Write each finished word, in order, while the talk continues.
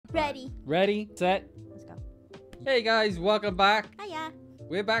Ready. Ready, set. Let's go. Hey guys, welcome back. Hiya.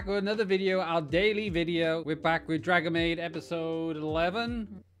 We're back with another video, our daily video. We're back with Dragon Maid episode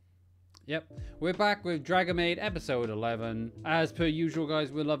 11. Yep, we're back with Dragon Maid episode 11. As per usual, guys,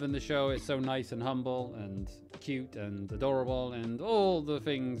 we're loving the show. It's so nice and humble and cute and adorable and all the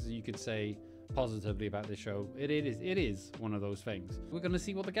things you could say positively about this show. It is one of those things. We're going to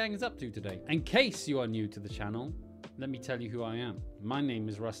see what the gang is up to today. In case you are new to the channel, let me tell you who I am. My name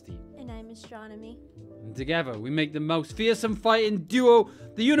is Rusty. And I'm Astronomy. And together, we make the most fearsome fighting duo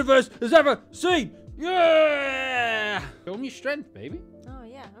the universe has ever seen. Yeah! Show me your strength, baby. Oh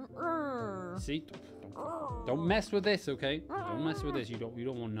yeah. See, don't mess with this, okay? Don't mess with this. You don't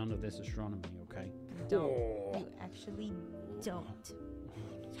want none of this astronomy, okay? Don't. You actually don't.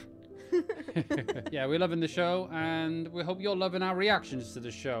 Yeah, we're loving the show, and we hope you're loving our reactions to the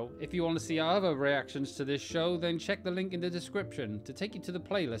show. If you want to see our other reactions to this show, then check the link in the description to take you to the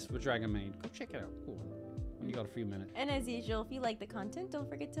playlist for Dragon Maid. Go check it out. Cool. When you got a few minutes. And as usual, if you like the content, don't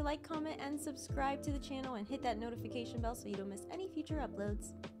forget to like, comment, and subscribe to the channel, and hit that notification bell so you don't miss any future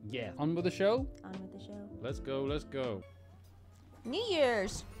uploads. Yeah, on with the show. On with the show. Let's go. Let's go. New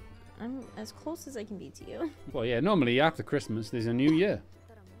Year's. I'm as close as I can be to you. Well, yeah. Normally after Christmas, there's a new year.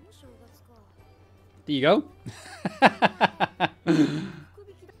 There you go.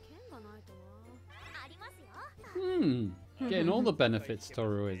 Getting all the benefits,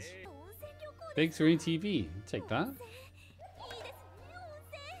 Toru is. Big screen TV. Take that.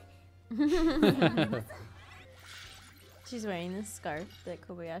 She's wearing this scarf that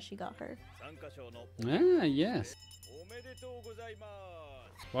Kobayashi got her. Ah, yes.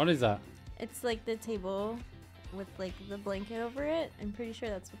 What is that? It's like the table with like the blanket over it. I'm pretty sure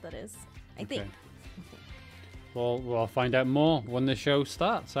that's what that is. I think. Well, we'll find out more when the show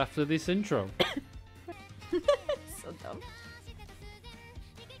starts after this intro. So dumb.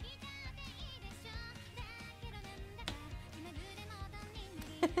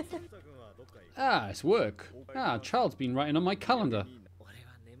 Ah, it's work. Ah, child's been writing on my calendar.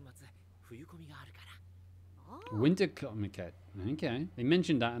 Winter comic. Okay. They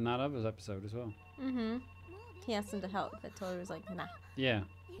mentioned that in that other episode as well. Mm-hmm. He asked him to help, but Toru was like, nah. Yeah.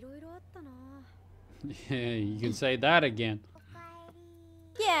 Yeah, you can say that again.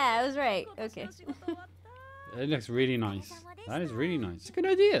 Yeah, I was right. Okay. It looks really nice. That is really nice. It's a good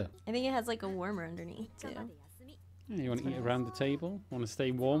idea. I think it has like a warmer underneath too. Yeah, you want to eat around the table? Want to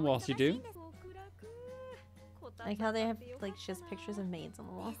stay warm whilst you do? Like how they have like just pictures of maids on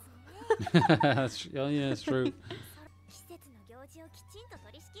the wall. Oh yeah, it's true.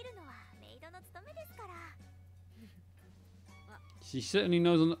 She certainly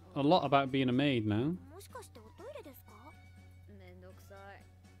knows a lot about being a maid now.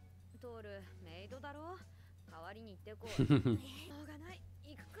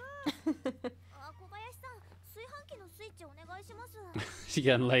 She's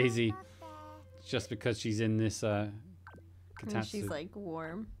getting lazy just because she's in this She's like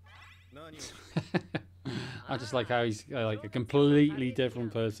warm. I just like how he's like a completely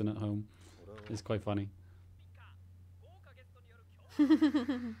different person at home. It's quite funny.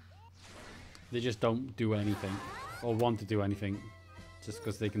 They just don't do anything or want to do anything just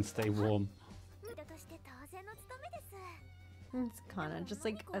because they can stay warm. It's kind of just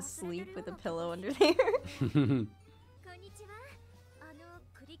like asleep with a pillow under there.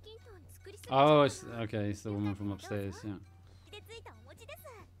 Oh, it's, okay, it's the woman from upstairs, yeah.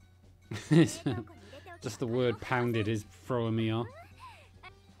 Just the word pounded is throwing me off.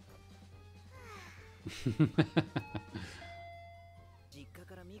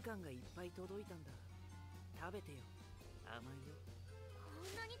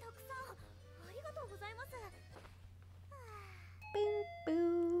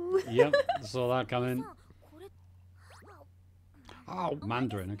 Boo. Yep, saw that coming. Oh,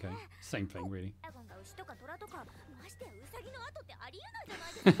 Mandarin, okay. Same thing, really.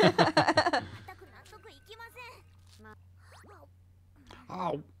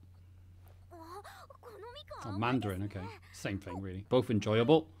 Oh. Oh, Mandarin, okay. Same thing, really. Both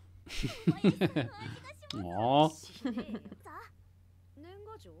enjoyable. Aww.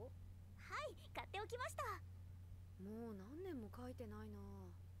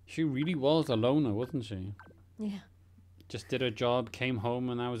 She really was a loner, wasn't she? Yeah. Just did her job, came home,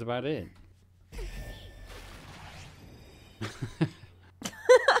 and that was about it.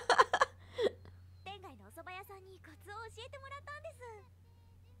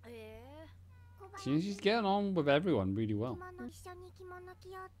 She's getting on with everyone really well. Let's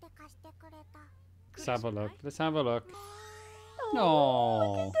have a look. Let's have a look. Oh,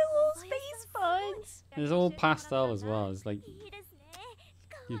 look at the little space buns. It's all pastel as well. It's like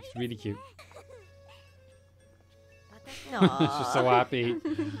It's really cute. She's Aww. so happy.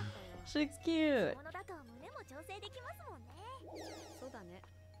 She looks cute.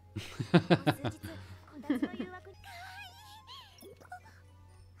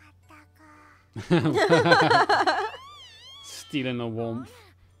 Stealing the warmth.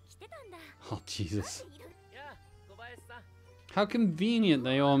 Oh, Jesus. How convenient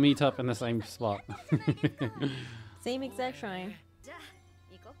they all meet up in the same spot. Same exact shrine.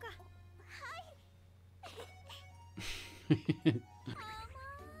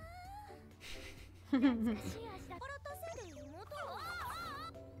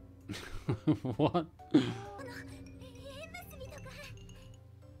 What?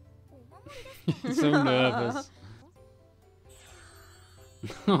 So nervous.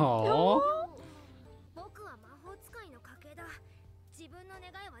 Aww.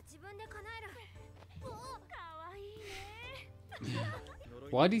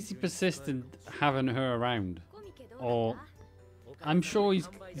 Why does he persist in having her around? Or I'm sure he's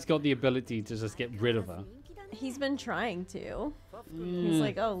got the ability to just get rid of her. He's been trying to. He's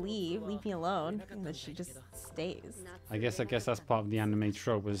like, oh, leave me alone. And then she just stays. I guess that's part of the anime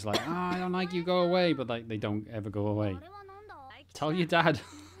trope. Is like, I don't like you, go away, but like they don't ever go away. Tell your dad.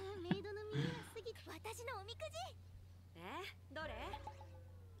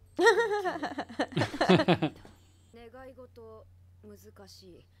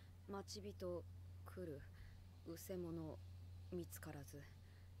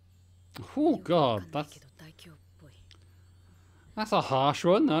 Oh God, that's a harsh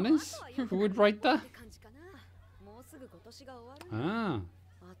one, that is. Who would write that? Ah,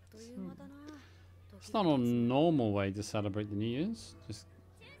 it's not a normal way to celebrate the New Year's. Just,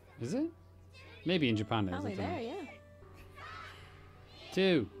 is it? Maybe in Japan it is. Probably there, yeah.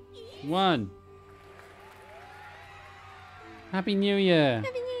 2, 1. Happy New Year!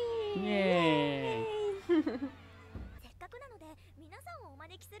 Happy New Year! Yay!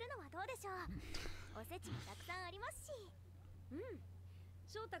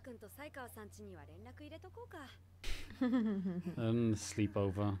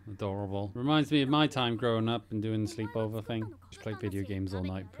 Sleepover, adorable. Reminds me of my time growing up and doing the sleepover thing. Just play video games all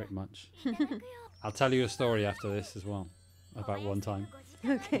night, pretty much. I'll tell you a story after this as well, about one time.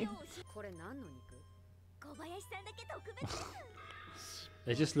 Okay.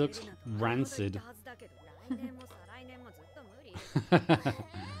 It just looks rancid.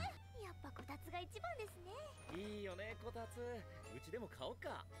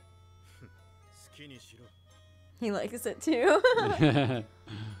 He likes it too.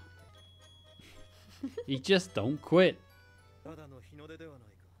 He just don't quit.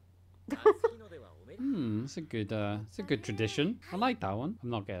 It's a good tradition. I like that one. I'm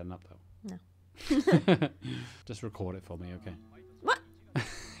not getting up though. No. Just record it for me, okay? What?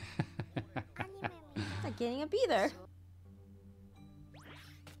 Not getting up either.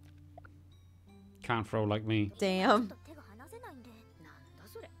 Can't throw like me. Damn.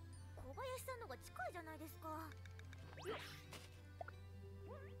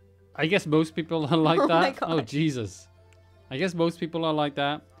 I guess most people are like Oh my that. God. Oh, Jesus. I guess most people are like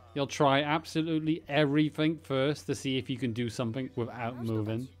that. You'll try absolutely everything first to see if you can do something without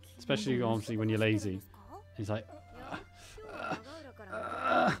moving. Especially, obviously, when you're lazy. He's like...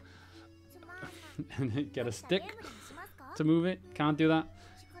 and then get a stick to move it. Can't do that.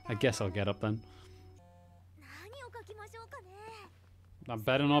 I guess I'll get up then. That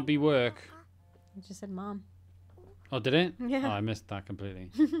better not be work. You just said mom. Oh, did it? Yeah. Oh, I missed that completely.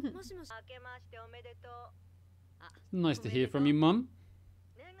 Nice to hear from you, Mum.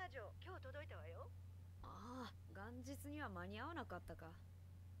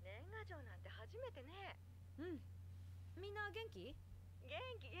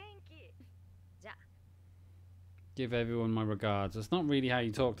 Give everyone my regards. That's not really how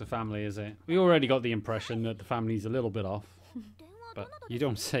you talk to family, is it? We already got the impression that the family's a little bit off. But you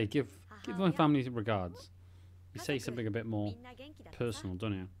don't say, give my family regards. You say something a bit more personal,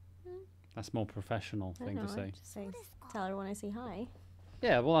 don't you? That's more professional thing to say. Just say, tell her when I say hi.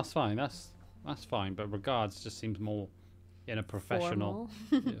 Yeah, well, that's fine. That's fine. But regards just seems more in a professional,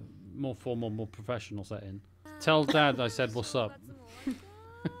 yeah, more formal, more professional setting. Tell Dad I said what's up.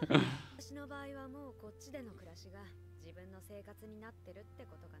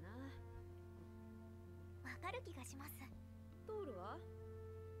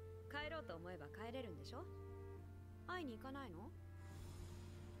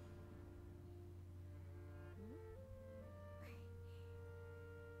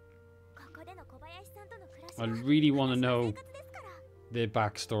 I really want to know their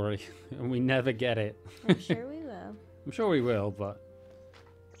backstory, and we never get it. I'm sure we will. I'm sure we will, but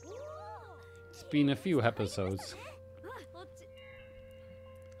been a few episodes.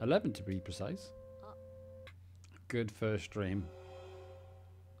 11 to be precise. Good first stream.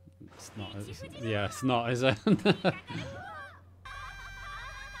 It's not, yeah, it's not, is it?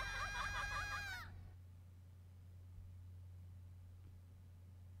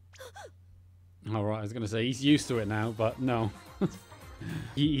 All right, I was going to say he's used to it now, but no.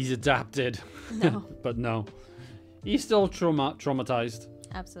 He's adapted. No. But no. He's still traumatized.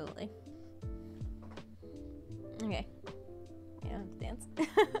 Absolutely. Okay. Yeah, dance.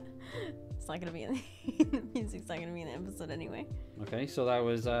 It's not gonna be in the music's not gonna be in the episode anyway. Okay, so that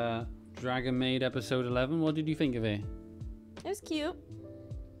was Dragon Maid episode 11. What did you think of it? It was cute.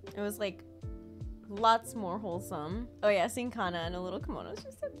 It was like lots more wholesome. Oh yeah, seeing Kana in a little kimono was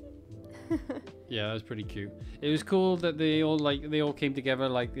just so cute. Yeah, it was pretty cute. It was cool that they all came together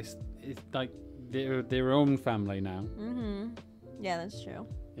like this. It's like their own family now. Mhm. Yeah, that's true.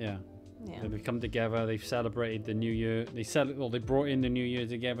 Yeah. Yeah. They've come together. They've celebrated the New Year. They brought in the New Year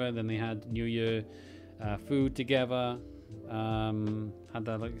together. Then they had New Year food together. Had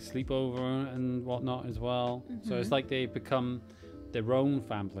that like sleepover and whatnot as well. So it's like they've become their own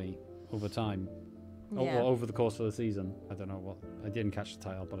family over time. Yeah. Over the course of the season. I don't know what. I didn't catch the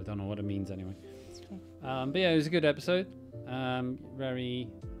title, but I don't know what it means anyway. That's true. But yeah, it was a good episode. Very,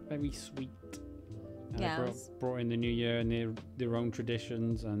 very sweet. Yeah, They brought in the New Year and their own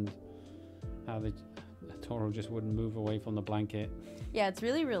traditions and how Toro just wouldn't move away from the blanket. Yeah, it's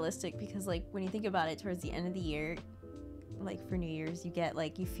really realistic because like when you think about it, towards the end of the year, like for New Year's,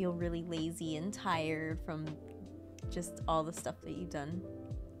 you feel really lazy and tired from just all the stuff that you've done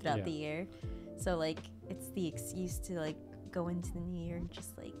throughout the year. So like it's the excuse to like go into the new year and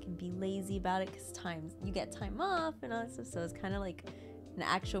just like and be lazy about it because you get time off and all that stuff. So it's kind of like an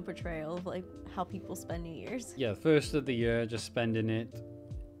actual portrayal of like how people spend New Year's. Yeah, first of the year, just spending it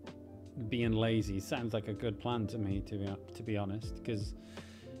being lazy sounds like a good plan to me, to be honest, because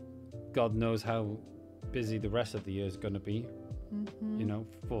God knows how busy the rest of the year is going to be. You know,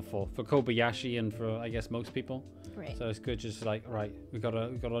 for Kobayashi and for I guess most people. Right. So it's good, just like we got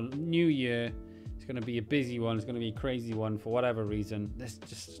a new year. It's going to be a busy one. It's going to be a crazy one for whatever reason. Let's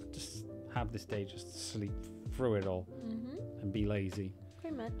just have this day, just sleep through it all and be lazy.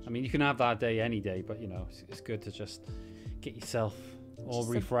 Pretty much. I mean, you can have that day any day, but you know, it's good to just get yourself all just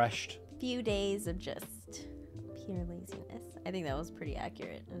refreshed. A few days of just pure laziness. I think that was pretty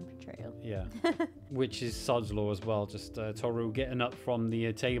accurate in portrayal. Yeah. Which is Sod's Law as well. Just Toru getting up from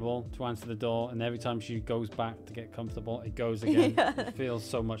the table to answer the door, and every time she goes back to get comfortable, it goes again. Yeah. It feels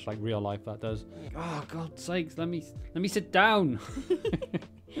so much like real life, that does. Oh, God's sakes, let me sit down.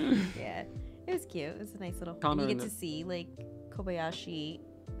 Yeah. It was cute. It was a nice little... Connor you get to see, like, Kobayashi,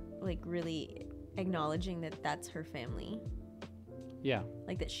 like, really acknowledging that that's her family. Yeah.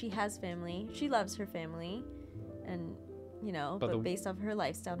 Like, that she has family. She loves her family. And, you know, but based off her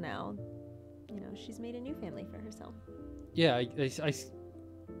lifestyle now, you know, she's made a new family for herself. Yeah,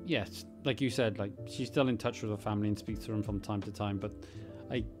 yes, like you said, like, she's still in touch with her family and speaks to them from time to time. But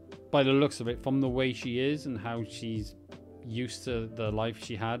by the looks of it, from the way she is and how she's used to the life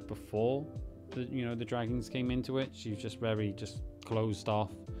she had before the dragons came into it, she's just very closed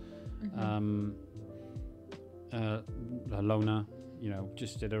off. Lona,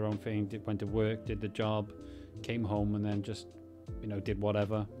 just did her own thing, went to work, did the job, came home, and then just did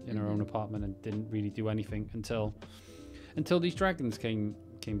whatever in her own apartment and didn't really do anything until these dragons came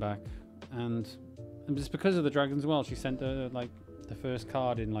back. And just because of the dragons, well, she sent the first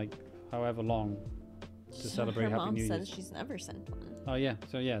card in however long to celebrate Happy New Year. Her mom says she's never sent one. Oh yeah,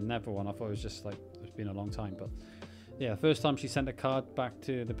 so yeah, never one. I thought it was just it's been a long time, but yeah, first time she sent a card back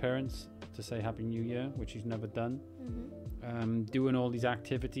to the parents to say Happy New Year, which she's never done. Doing all these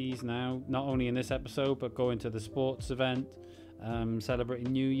activities now, not only in this episode, but going to the sports event,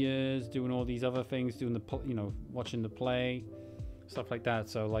 celebrating New Year's, doing all these other things, doing watching the play, stuff like that.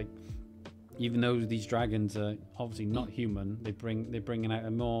 So even though these dragons are obviously not human, they're bringing out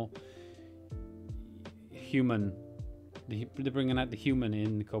a more human. They're bringing out the human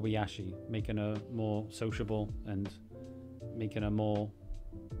in Kobayashi, making her more sociable and making her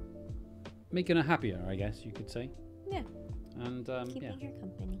happier, I guess you could say. Yeah. And keeping her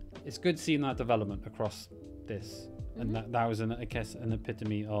company. It's good seeing that development across this, and that was an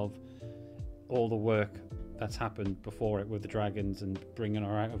epitome of all the work that's happened before it with the dragons and bringing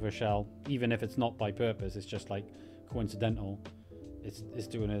her out of her shell. Even if it's not by purpose, it's just coincidental. It's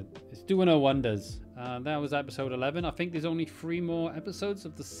doing her wonders. That was episode 11. I think there's only 3 more episodes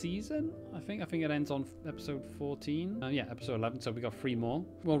of the season. I think it ends on episode 14. Yeah, episode 11. So we got 3 more.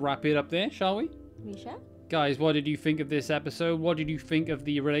 We'll wrap it up there, shall we? We shall. Guys, what did you think of this episode? What did you think of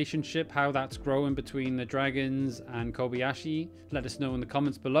the relationship, how that's growing between the dragons and Kobayashi? Let us know in the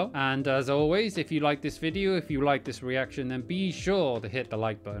comments below. And as always, if you like this video, if you like this reaction, then be sure to hit the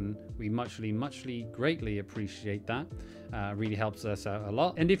like button. We muchly greatly appreciate that. Really helps us out a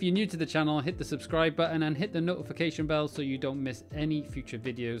lot. And if you're new to the channel, hit the subscribe button and hit the notification bell so you don't miss any future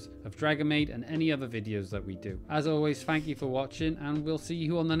videos of Dragon Maid and any other videos that we do. As always, thank you for watching, and we'll see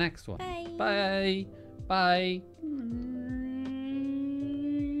you on the next one. Bye. Bye. Bye.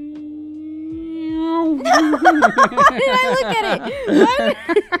 Why did I look at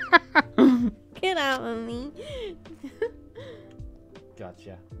it? Get out of me.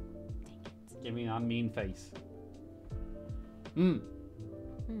 Gotcha. Give me that mean face.